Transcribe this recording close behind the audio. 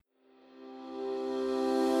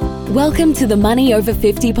Welcome to the Money Over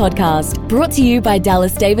 50 podcast, brought to you by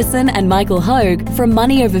Dallas Davison and Michael Hogue from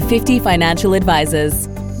Money Over 50 Financial Advisors.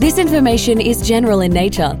 This information is general in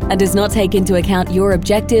nature and does not take into account your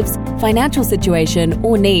objectives, financial situation,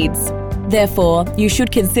 or needs. Therefore, you should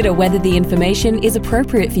consider whether the information is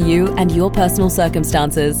appropriate for you and your personal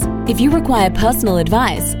circumstances. If you require personal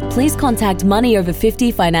advice, please contact Money Over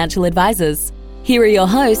 50 Financial Advisors. Here are your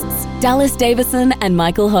hosts, Dallas Davison and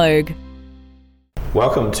Michael Hogue.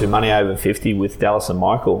 Welcome to Money Over 50 with Dallas and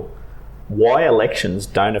Michael. Why elections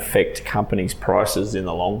don't affect companies' prices in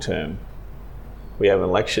the long term. We have an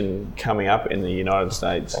election coming up in the United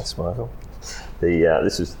States. Thanks, Michael.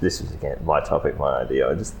 This is again my topic, my idea.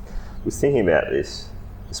 I just was thinking about this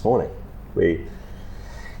morning. You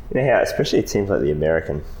know how, especially it seems like the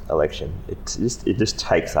American election, it just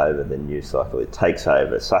takes over the news cycle. It takes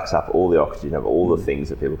over, it sucks up all the oxygen of all the things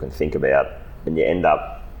that people can think about, and you end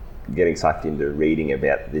up getting sucked into reading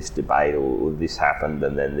about this debate or this happened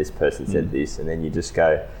and then this person said this, and then you just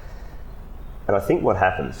go. And I think what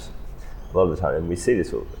happens a lot of the time, and we see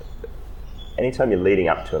this anytime you're leading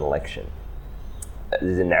up to an election,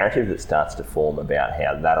 there's a narrative that starts to form about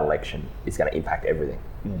how that election is going to impact everything.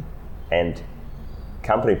 And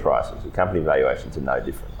company prices or company valuations are no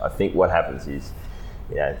different. I think what happens is,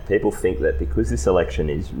 people think that because this election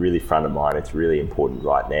is really front of mind, it's really important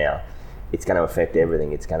right now, it's going to affect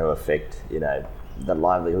everything. It's going to affect, the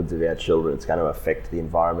livelihoods of our children. It's going to affect the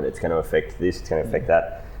environment. It's going to affect this. It's going to affect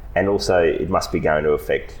that. And also, it must be going to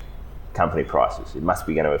affect company prices. It must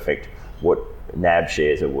be going to affect what NAB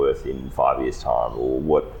shares are worth in 5 years' time, or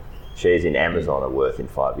what shares in Amazon are worth in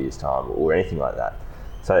 5 years' time, or anything like that.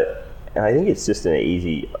 So, and I think it's just an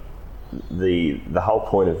easy. The whole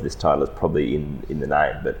point of this title is probably in the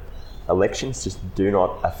name, but elections just do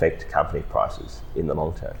not affect company prices in the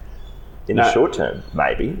long term. In the short term,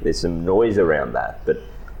 maybe there's some noise around that, but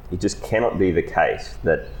it just cannot be the case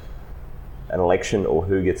that an election or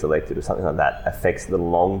who gets elected or something like that affects the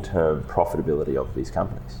long-term profitability of these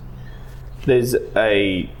companies. There's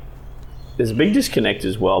a big disconnect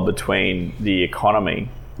as well between the economy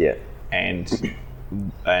and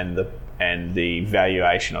the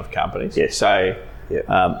valuation of companies. Yes. So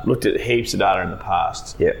looked at heaps of data in the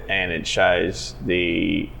past, and it shows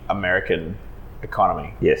the American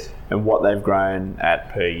economy, and what they've grown at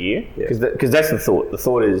per year, because that's the thought. The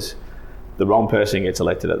thought is the wrong person gets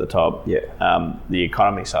elected at the top, the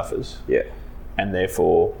economy suffers, and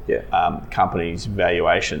therefore companies'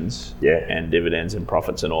 valuations and dividends and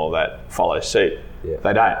profits and all that follow suit.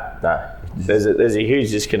 They don't. No. There's a huge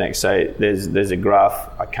disconnect. So there's a graph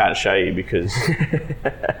I can't show you because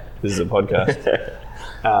this is a podcast,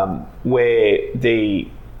 where the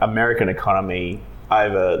American economy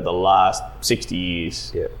over the last 60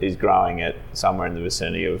 years is growing at somewhere in the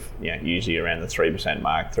vicinity of usually around the 3%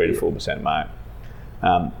 mark, 3 to 4% mark.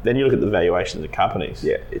 Then you look at the valuations of companies.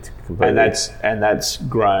 It's completely, and that's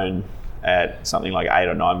grown at something like 8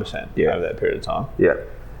 or 9% over that period of time.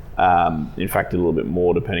 In fact, a little bit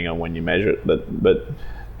more depending on when you measure it. But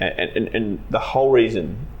the whole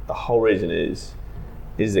reason is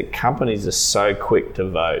that companies are so quick to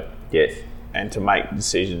vote. And to make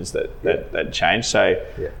decisions that change. So,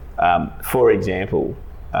 for example,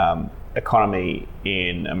 economy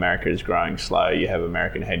in America is growing slow. You have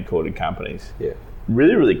American headquartered companies.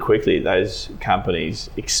 Really, really quickly, those companies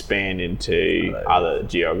expand into other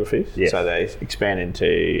geographies. So they expand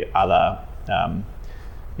into other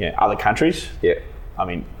countries. I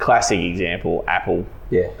mean, classic example, Apple,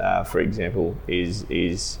 for example, is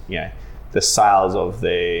the sales of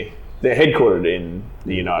they're headquartered in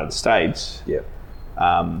the United States. Their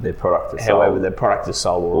product is however, sold. Their product is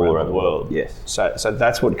sold all around the world. So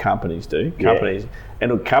that's what companies do. Companies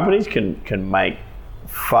can make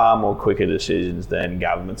far more quicker decisions than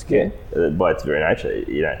governments can. By its very nature,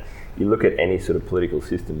 you look at any sort of political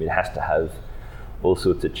system, it has to have all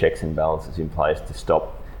sorts of checks and balances in place to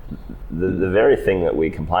stop the very thing that we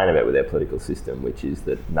complain about with our political system, which is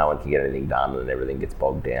that no one can get anything done and everything gets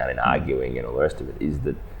bogged down in arguing and all the rest of it, is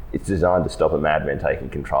that it's designed to stop a madman taking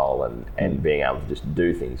control and being able to just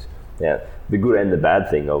do things. Now, the good and the bad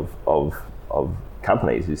thing of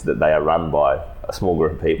companies is that they are run by a small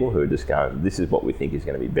group of people who are just going, this is what we think is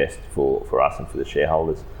going to be best for us and for the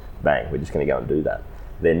shareholders. Bang, we're just going to go and do that.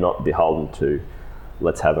 They're not beholden to,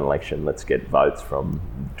 let's have an election, let's get votes from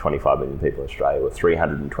 25 million people in Australia or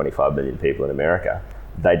 325 million people in America.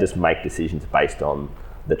 They just make decisions based on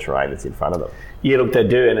the terrain that's in front of them. Yeah, look, they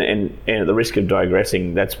do, and at the risk of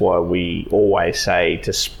digressing, that's why we always say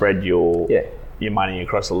to spread your your money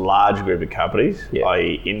across a large group of companies,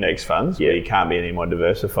 i.e. index funds, where you can't be any more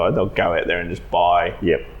diversified. They'll go out there and just buy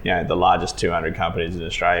the largest 200 companies in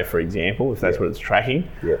Australia, for example, if that's what it's tracking.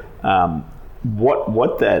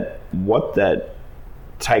 What that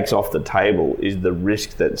takes off the table is the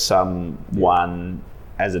risk that someone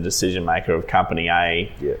as a decision maker of company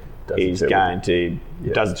A does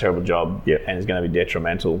a terrible job and is going to be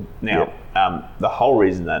detrimental. Now, the whole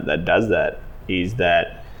reason that does that is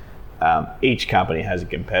that each company has a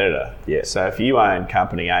competitor. So if you own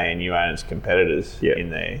company A and you own its competitors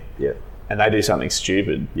in there, and they do something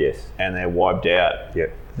stupid, and they're wiped out,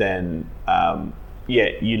 then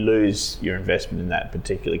you lose your investment in that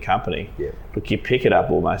particular company. But you pick it up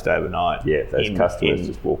almost overnight. Those customers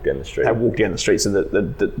just walk down the street. They walk down the street. So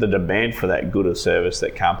the demand for that good or service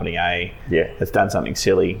that company A that's done something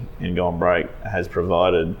silly and gone broke has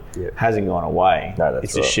provided hasn't gone away. No, that's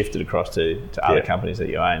it's just shifted across to other companies that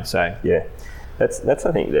you own. So that's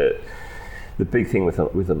I think the big thing with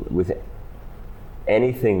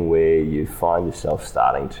anything where you find yourself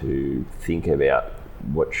starting to think about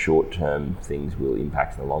what short-term things will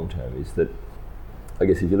impact in the long term is that, I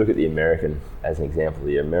guess if you look at the American, as an example,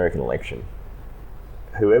 the American election,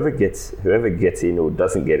 whoever gets in or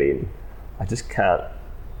doesn't get in, I just can't,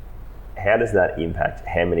 how does that impact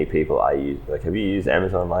how many people are using? Like, have you used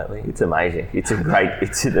Amazon lately? It's amazing. It's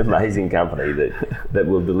an amazing company that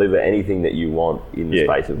will deliver anything that you want in the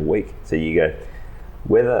space of a week. So you go,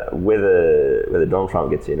 whether Donald Trump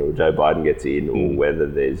gets in or Joe Biden gets in or whether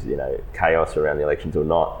there's chaos around the elections or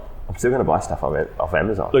not, I'm still going to buy stuff off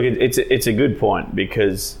Amazon. Look, it's a good point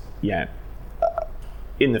because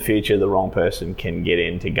in the future the wrong person can get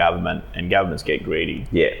into government and governments get greedy.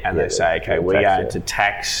 And they say, okay, we're going to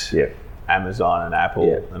tax Amazon and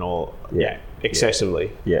Apple and all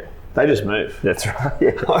excessively. They just move. That's right.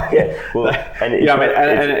 Well,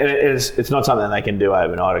 it's not something they can do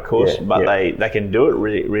overnight, of course, but they can do it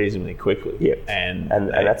reasonably quickly. And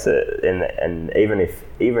that's and even if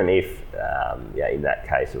in that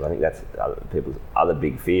case, I think that's people's other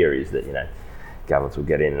big fear is that governments will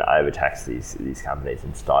get in and overtax these companies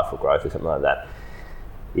and stifle growth or something like that.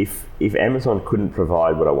 If Amazon couldn't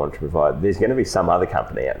provide what I want to provide, there's going to be some other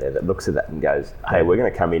company out there that looks at that and goes, hey, we're going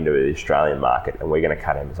to come into the Australian market and we're going to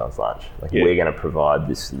cut Amazon's lunch. We're going to provide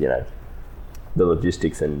this, the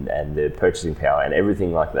logistics and the purchasing power and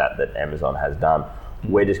everything like that Amazon has done.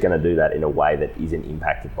 We're just going to do that in a way that isn't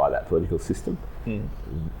impacted by that political system. And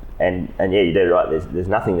you're dead right. There's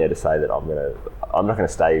nothing there to say that I'm not going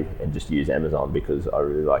to stay and just use Amazon because I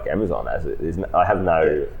really like Amazon. I have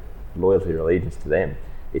no loyalty or allegiance to them.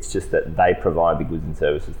 It's just that they provide the goods and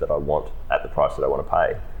services that I want at the price that I want to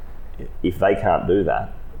pay. If they can't do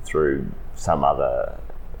that through some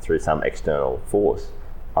external force,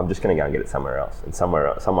 I'm just going to go and get it somewhere else. And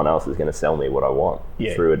someone else is going to sell me what I want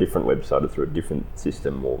through a different website or through a different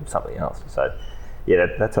system or something else. So,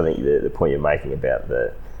 that's I think the point you're making about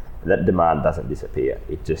that demand doesn't disappear.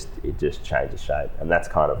 It just changes shape, and that's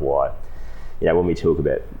kind of why. When we talk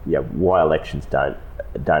about why elections don't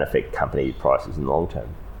affect company prices in the long term,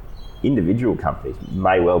 individual companies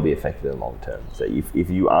may well be affected in the long term. So if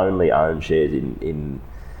you only own shares in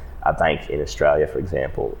a bank in Australia, for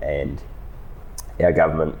example, and our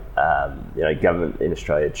government, government in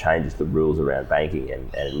Australia changes the rules around banking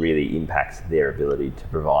and it really impacts their ability to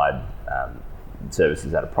provide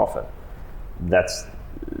services at a profit, that's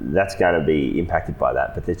going to be impacted by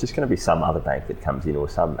that, but there's just going to be some other bank that comes in, or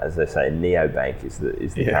some, as they say, neobank is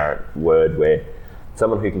the current word, where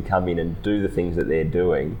someone who can come in and do the things that they're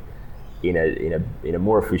doing in a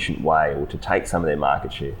more efficient way, or to take some of their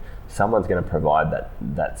market share. Someone's going to provide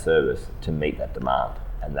that service to meet that demand,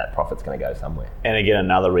 and that profit's going to go somewhere. And again,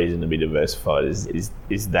 another reason to be diversified is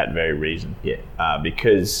that very reason.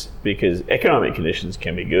 Because economic conditions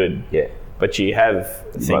can be good. But you have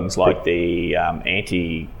things like the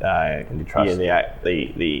antitrust,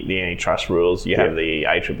 the antitrust rules. You have the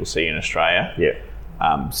ACCC in Australia.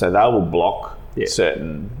 So they will block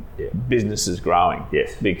certain businesses growing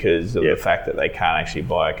because of the fact that they can't actually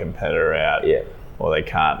buy a competitor out, or they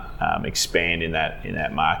can't expand in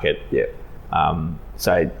that market.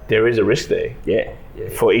 So there is a risk there.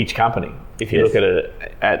 For each company. If you look at it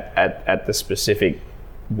at the specific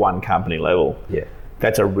one company level.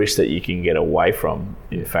 That's a risk that you can get away from.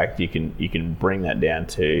 In fact, you can bring that down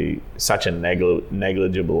to such a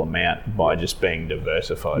negligible amount by just being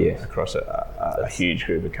diversified across a huge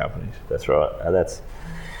group of companies. That's right, and I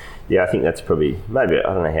think that's probably, maybe,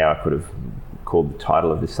 I don't know how I could have called the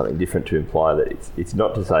title of this something different to imply that it's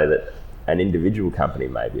not to say that an individual company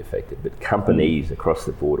may be affected, but companies across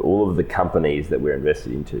the board, all of the companies that we're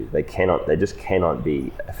invested into, they just cannot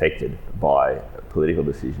be affected by political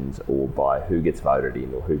decisions or by who gets voted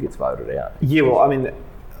in or who gets voted out. Yeah, well, I mean,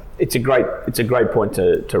 it's a great point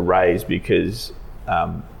to raise, because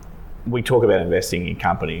we talk about investing in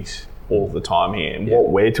companies all the time here, and what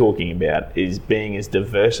we're talking about is being as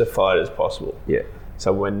diversified as possible. Yeah.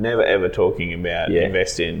 So we're never ever talking about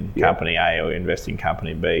invest in company A or invest in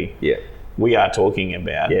company B. Yeah. We are talking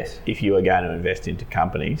about if you are going to invest into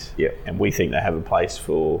companies, and we think they have a place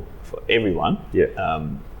for everyone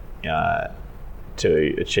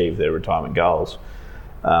to achieve their retirement goals,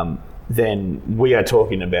 then we are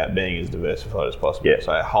talking about being as diversified as possible. Yeah.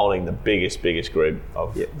 So holding the biggest group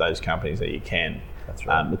of those companies that you can. That's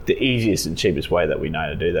right. The easiest and cheapest way that we know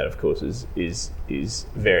to do that, of course, is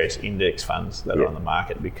various index funds that are on the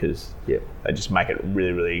market, because they just make it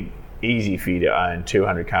really, really easy for you to own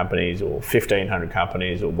 200 companies or 1,500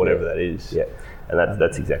 companies or whatever that is. Yeah, and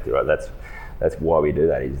that's exactly right. That's why we do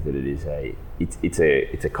that. Is that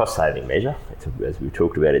it's a cost saving measure. As we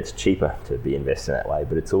talked about, it's cheaper to be invested in that way,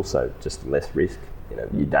 but it's also just less risk.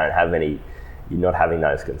 You don't have you're not having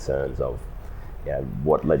those concerns of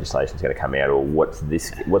what legislation is going to come out, or what's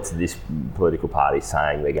this political party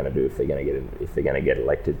saying they're going to do if they're going to get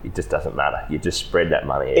elected. It just doesn't matter. You just spread that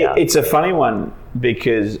money out. It's a funny one,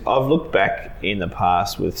 because I've looked back in the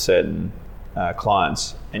past with certain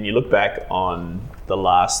clients, and you look back on the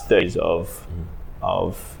last 30 years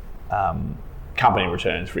of company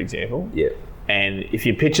returns, for example. Yeah. And if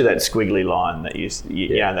you picture that squiggly line that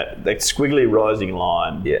that squiggly rising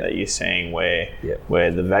line that you're seeing where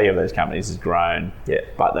the value of those companies has grown,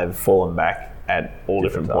 but they've fallen back at all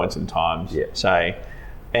different points in times. Yeah. So,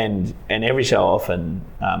 and every so often,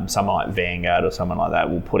 someone like Vanguard or someone like that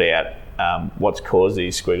will put out what's caused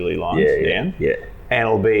these squiggly lines down. Yeah. And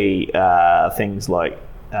it'll be things like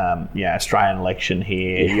Australian election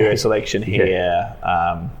here, US election here.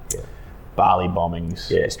 Bali bombings,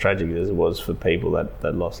 as tragic as it was for people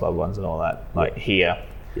that lost loved ones and all that, here.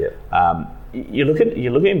 Yeah. You're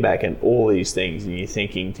looking back at all these things, and you're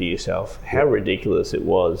thinking to yourself how ridiculous it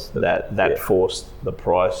was that forced the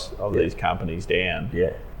price of these companies down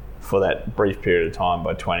for that brief period of time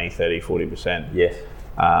by 20, 30, 40%. Yes.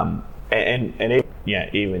 And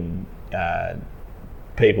even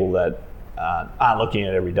people that aren't looking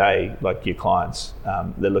at it every day, like your clients,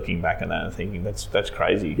 they're looking back at that and thinking that's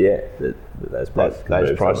crazy. Yeah, those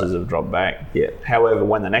prices have dropped back. Yeah. However,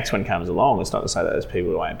 when the next one comes along, it's not to say that those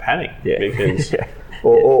people won't panic, because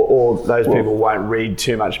or those people won't read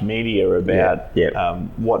too much media about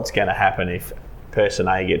what's going to happen if person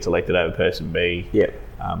A gets elected over person B. Yeah.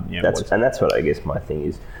 That's what I guess my thing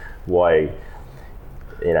is, why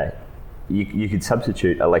you could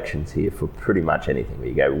substitute elections here for pretty much anything. Where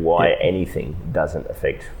you go, why anything doesn't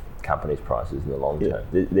affect companies' prices in the long term.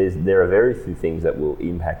 There are very few things that will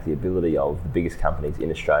impact the ability of the biggest companies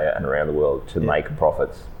in Australia and around the world to make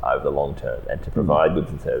profits over the long term and to provide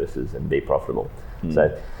goods and services and be profitable.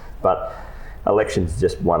 So, but elections is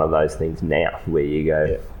just one of those things now where you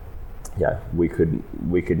go, we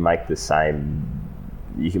could make the same.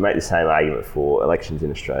 You can make the same argument for elections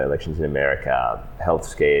in Australia, elections in America, health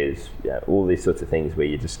scares, all these sorts of things where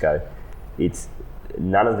you just go, it's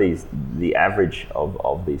none of these, the average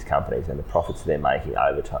of these companies and the profits they're making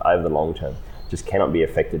over the long term just cannot be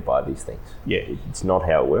affected by these things. Yeah. It's not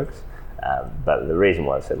how it works. But the reason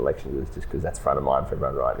why I said elections is just because that's front of mind for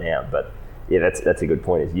everyone right now. But that's a good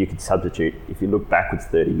point, is you could substitute, if you look backwards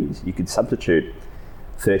 30 years, you could substitute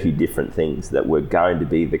 30 different things that were going to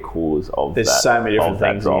be the cause of There's that. So many different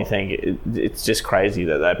things, and you think it's just crazy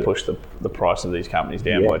that they pushed the price of these companies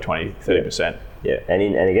down by 20, 30%. Yeah,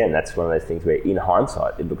 and again, that's one of those things where in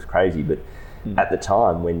hindsight it looks crazy, but at the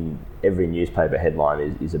time when every newspaper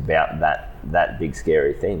headline is about that big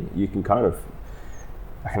scary thing, I can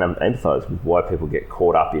empathise with why people get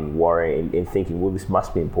caught up in worrying, in thinking, well, this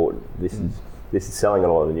must be important. This is selling a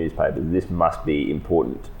lot of the newspapers. This must be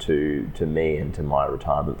important to me and to my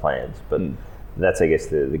retirement plans. But that's, I guess,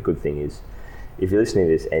 the good thing is, if you're listening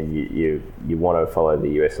to this and you want to follow the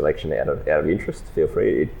US election out of interest, feel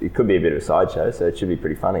free. It could be a bit of a sideshow, so it should be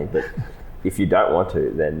pretty funny. But if you don't want to,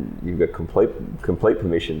 then you've got complete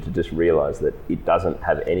permission to just realise that it doesn't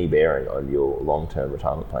have any bearing on your long-term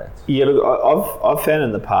retirement plans. Yeah, look, I've found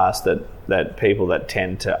in the past that people that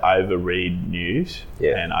tend to overread news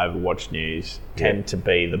and overwatch news tend to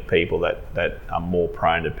be the people that are more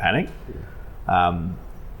prone to panic.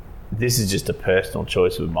 This is just a personal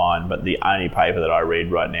choice of mine, but the only paper that I read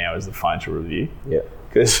right now is the Financial Review. Yeah.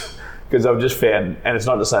 Because I've just found, and it's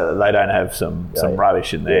not to say that they don't have some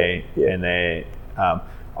rubbish in there,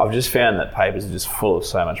 I've just found that papers are just full of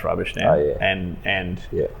so much rubbish now. And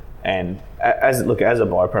as a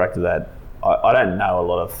byproduct of that, I don't know a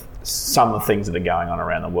lot of some of the things that are going on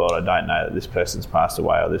around the world. I don't know that this person's passed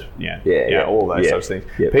away or this, all those sorts of things.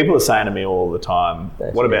 Yep. People are saying to me all the time,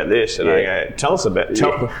 "What about this?" And I go, "Tell us about.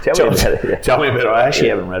 Tell me about it. Tell me about it." I actually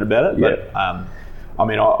haven't read about it, but I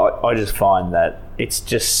mean, I just find that it's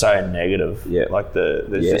just so negative. Yeah. Like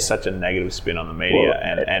there's just such a negative spin on the media,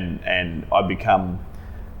 and I become,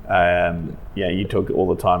 you talk all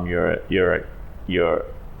the time. You're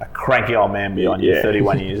a cranky old man beyond your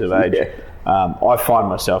 31 years of age. I find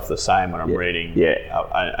myself the same when I'm reading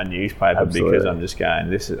a newspaper. Absolutely. Because I'm just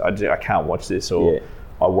going, I can't watch this, or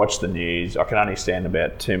I watch the news. I can only stand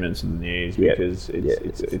about 2 minutes of the news because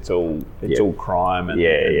it's all crime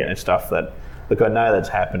and stuff that. Look, I know that's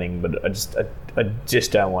happening, but I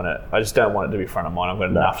just don't want it. I just don't want it to be front of mind. I've got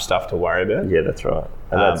enough stuff to worry about. Yeah, that's right.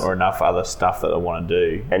 Or enough other stuff that I want to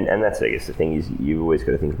do. And that's, I guess, the thing is you've always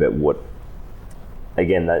got to think about what.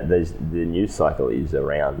 Again, the news cycle is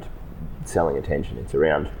around selling attention. It's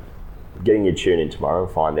around getting you tuned in tomorrow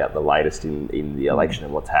and find out the latest in the election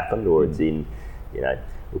and what's happened, or it's in,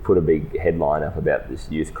 we'll put a big headline up about this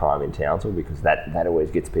youth crime in Townsville because that always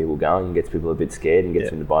gets people going and gets people a bit scared and gets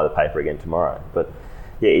them to buy the paper again tomorrow. But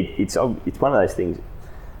it's one of those things,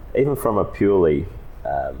 even from a purely,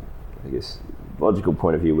 logical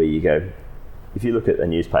point of view, where you go, if you look at a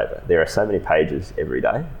newspaper, there are so many pages every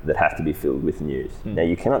day that have to be filled with news. Now,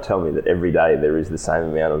 you cannot tell me that every day there is the same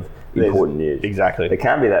amount of important news. Exactly. There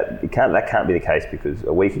can't be that. That can't be the case because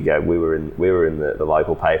a week ago we were in the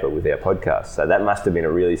local paper with our podcast. So that must have been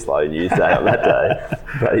a really slow news day on that day.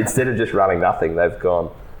 But instead of just running nothing, they've gone,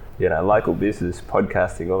 local business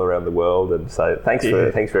podcasting all around the world. And so thanks for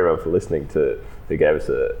everyone for listening to who gave us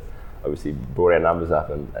obviously brought our numbers up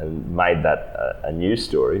and made that a news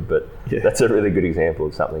story, but that's a really good example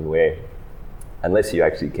of something where, unless you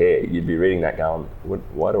actually care, you'd be reading that going,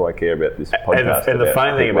 why do I care about this podcast? And the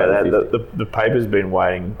funny thing about that, the paper's been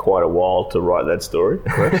waiting quite a while to write that story.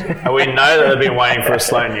 And we know that they've been waiting for a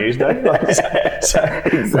slow news day.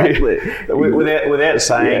 Exactly. Without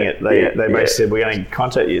saying it, they basically said, we're going to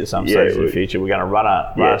contact you at some stage in the future. We're going to run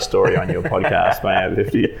a story on your podcast, Money Over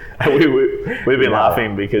 50. We've been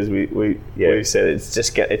laughing because we said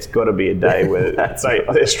it's got to be a day where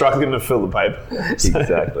they're struggling to fill the paper.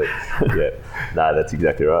 Exactly. No, that's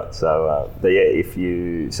exactly right. So,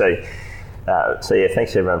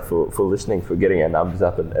 thanks everyone for listening, for getting our numbers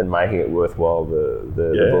up and making it worthwhile.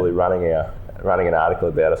 The bully running an article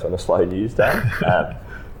about us on a slow news day.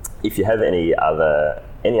 If you have any other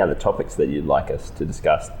topics that you'd like us to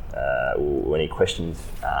discuss, or any questions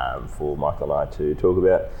for Michael and I to talk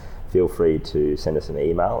about, feel free to send us an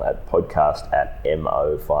email at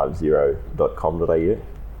podcast@mo50.com.au.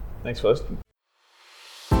 Thanks for listening.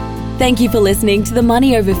 Thank you for listening to the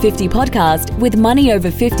Money Over 50 podcast with Money Over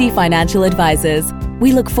 50 Financial Advisors.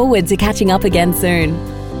 We look forward to catching up again soon.